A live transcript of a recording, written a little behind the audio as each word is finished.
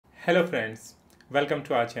Hello friends, welcome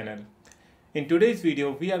to our channel. In today's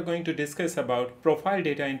video, we are going to discuss about profile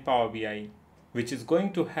data in Power BI, which is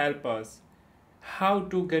going to help us how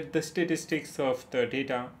to get the statistics of the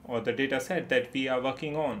data or the data set that we are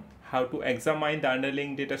working on, how to examine the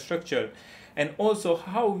underlying data structure, and also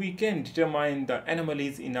how we can determine the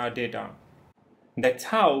anomalies in our data. That's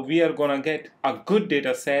how we are gonna get a good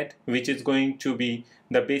data set, which is going to be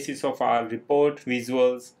the basis of our report,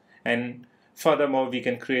 visuals, and furthermore, we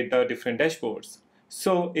can create the different dashboards.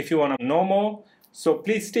 So if you want to know more, so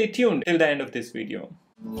please stay tuned till the end of this video.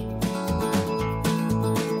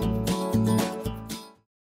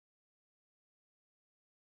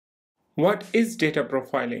 What is data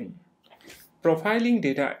profiling? Profiling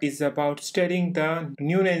data is about studying the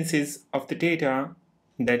nuances of the data,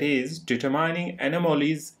 that is, determining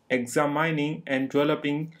anomalies, examining and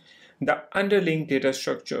developing the underlying data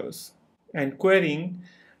structures, and querying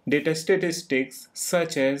data statistics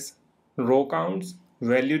such as row counts,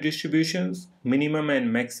 value distributions, minimum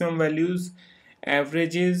and maximum values,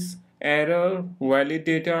 averages, error, valid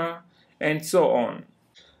data, and so on.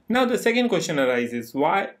 Now the second question arises,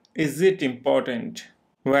 why is it important?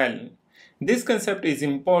 Well, this concept is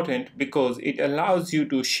important because it allows you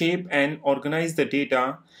to shape and organize the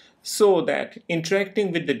data so that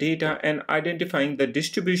interacting with the data and identifying the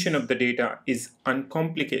distribution of the data is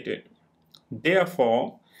uncomplicated.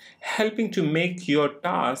 Therefore, helping to make your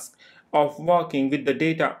task of working with the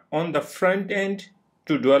data on the front end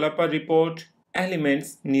to develop a report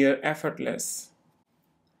elements near effortless.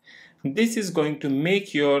 This is going to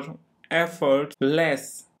make your effort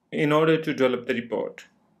less in order to develop the report.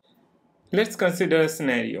 Let's consider a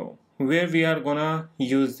scenario where we are gonna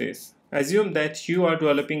use this. Assume that you are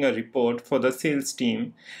developing a report for the sales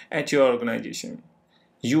team at your organization.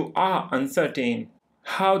 You are uncertain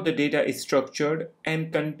how the data is structured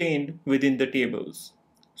and contained within the tables.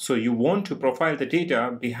 So you want to profile the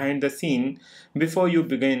data behind the scene before you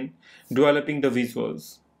begin developing the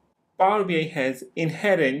visuals. Power BI has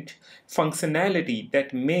inherent functionality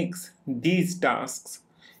that makes these tasks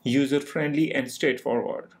user-friendly and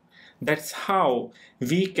straightforward. That's how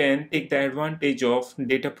we can take the advantage of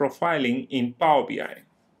data profiling in Power BI.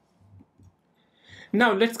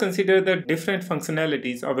 Now let's consider the different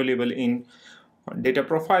functionalities available in data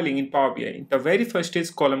profiling in Power BI. The very first is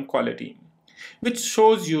column quality, which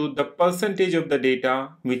shows you the percentage of the data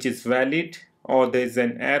which is valid, or there is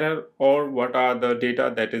an error, or what are the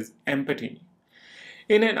data that is empty.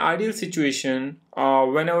 In an ideal situation,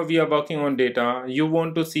 whenever we are working on data, you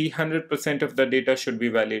want to see 100% of the data should be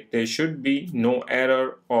valid. There should be no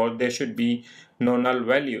error or there should be no null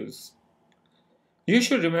values. You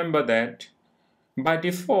should remember that by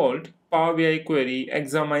default, Power BI query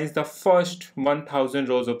examines the first 1000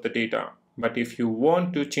 rows of the data. But if you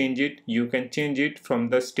want to change it, you can change it from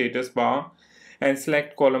the status bar and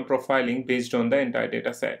select column profiling based on the entire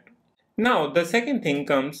data set. Now, the second thing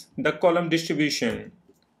comes the column distribution,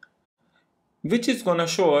 which is going to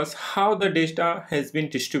show us how the data has been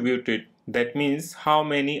distributed. That means how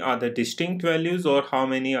many are the distinct values or how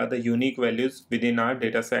many are the unique values within our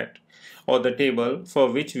data set or the table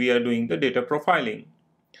for which we are doing the data profiling.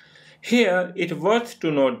 Here, it's worth to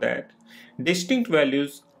note that distinct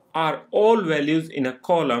values are all values in a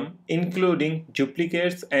column, including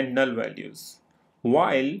duplicates and null values,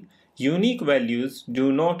 while unique values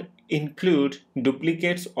do not include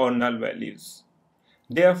duplicates or null values.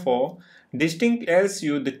 Therefore, distinct tells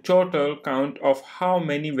you the total count of how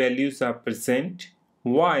many values are present,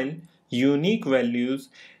 while unique values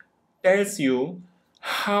tells you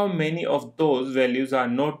how many of those values are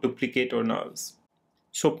not duplicate or nulls.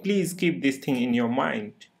 So please keep this thing in your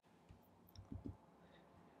mind.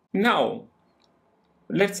 Now,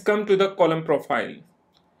 let's come to the column profile.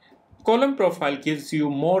 Column profile gives you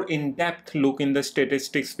more in-depth look in the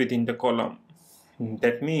statistics within the column.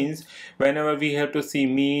 That means whenever we have to see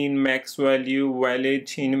mean, max value,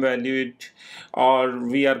 valid, invalid, or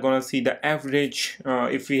we are going to see the average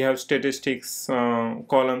if we have statistics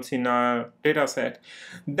columns in our data set,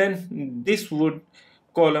 then this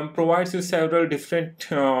column provides you several different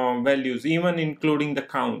values, even including the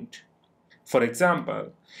count. For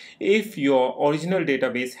example, if your original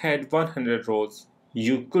database had 100 rows,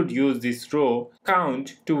 you could use this row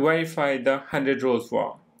count to verify the 100 rows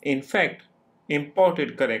were, in fact,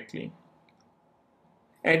 imported correctly.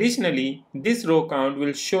 Additionally, this row count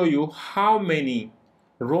will show you how many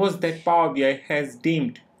rows that Power BI has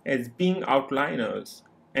deemed as being outliers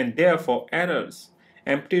and therefore errors,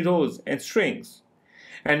 empty rows and strings,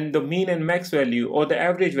 and the mean and max value or the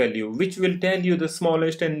average value, which will tell you the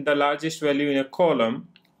smallest and the largest value in a column,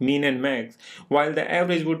 mean and max, while the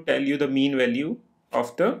average would tell you the mean value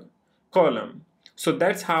of the column. So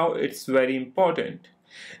that's how it's very important.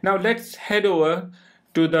 Now let's head over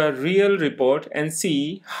to the real report and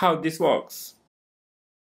see how this works.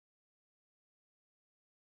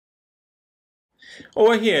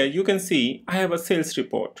 Over here you can see I have a sales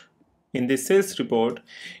report. In this sales report,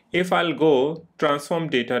 if I'll go transform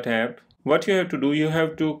data tab, what you have to do, you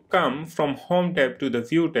have to come from home tab to the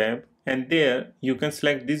view tab, and there you can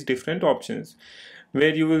select these different options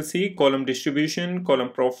where you will see column distribution,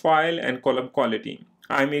 column profile and column quality.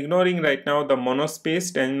 I'm ignoring right now the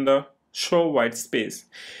monospaced and the show white space.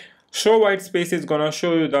 Show white space is gonna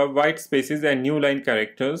show you the white spaces and new line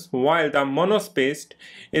characters, while the monospaced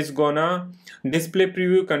is gonna display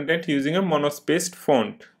preview content using a monospaced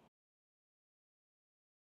font.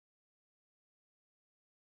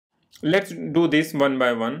 Let's do this one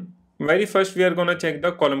by one. Very first we are gonna check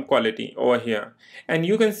the column quality over here, and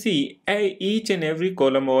you can see each and every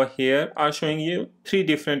column over here are showing you three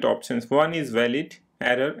different options. One is valid,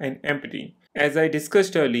 error and empty. As I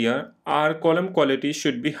discussed earlier, our column quality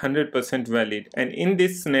should be 100% valid, and in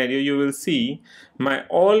this scenario you will see my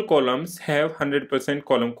all columns have 100%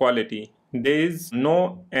 column quality. There is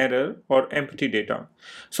no error or empty data.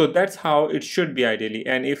 So that's how it should be ideally,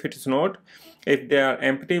 and if it is not, if there are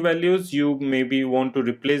empty values, you maybe want to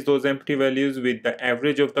replace those empty values with the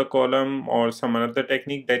average of the column or some other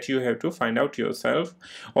technique that you have to find out yourself,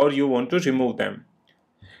 or you want to remove them.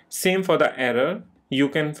 Same for the error. You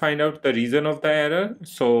can find out the reason of the error.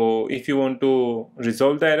 So if you want to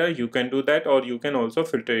resolve the error, you can do that, or you can also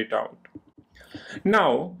filter it out.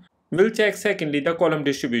 Now we'll check secondly the column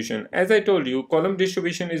distribution. As I told you, column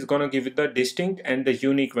distribution is gonna give you the distinct and the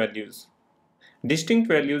unique values. Distinct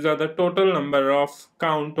values are the total number of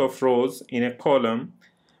count of rows in a column,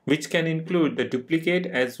 which can include the duplicate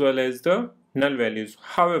as well as the null values.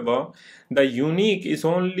 However, the unique is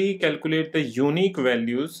only calculate the unique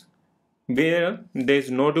values where there is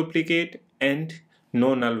no duplicate and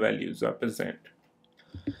no null values are present.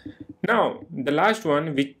 Now the last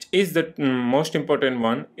one, which is the most important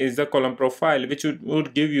one, is the column profile, which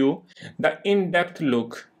would give you the in-depth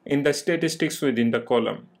look in the statistics within the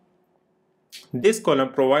column. This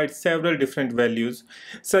column provides several different values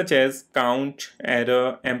such as count,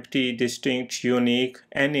 error, empty, distinct, unique,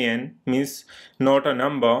 NaN means not a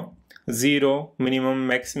number, 0, minimum,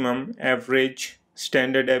 maximum, average,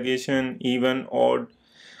 standard deviation, even, odd.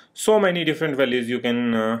 So many different values you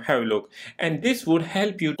can have a look, and this would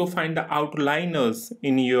help you to find the outliers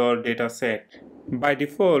in your data set. By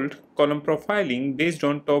default, column profiling based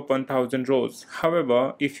on top 1000 rows.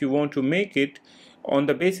 However, if you want to make it on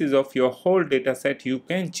the basis of your whole data set, you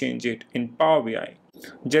can change it in Power BI.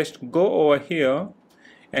 Just go over here,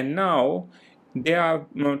 and now there are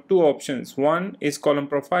two options. One is column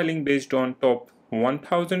profiling based on top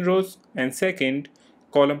 1000 rows, and second,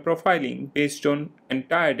 column profiling based on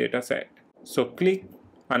entire data set. So click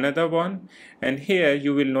another one, and here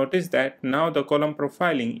you will notice that now the column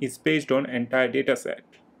profiling is based on entire data set.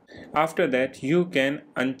 After that, you can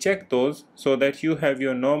uncheck those so that you have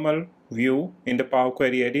your normal view in the Power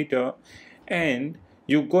Query editor, and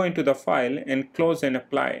you go into the file and close and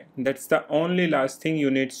apply. That's the only last thing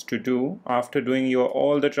you need to do after doing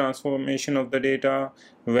all the transformation of the data,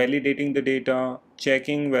 validating the data,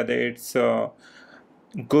 checking whether it's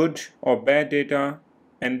good or bad data,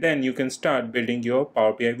 and then you can start building your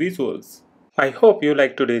Power BI visuals. I hope you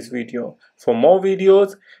liked today's video. For more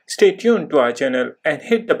videos, stay tuned to our channel and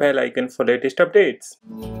hit the bell icon for latest updates.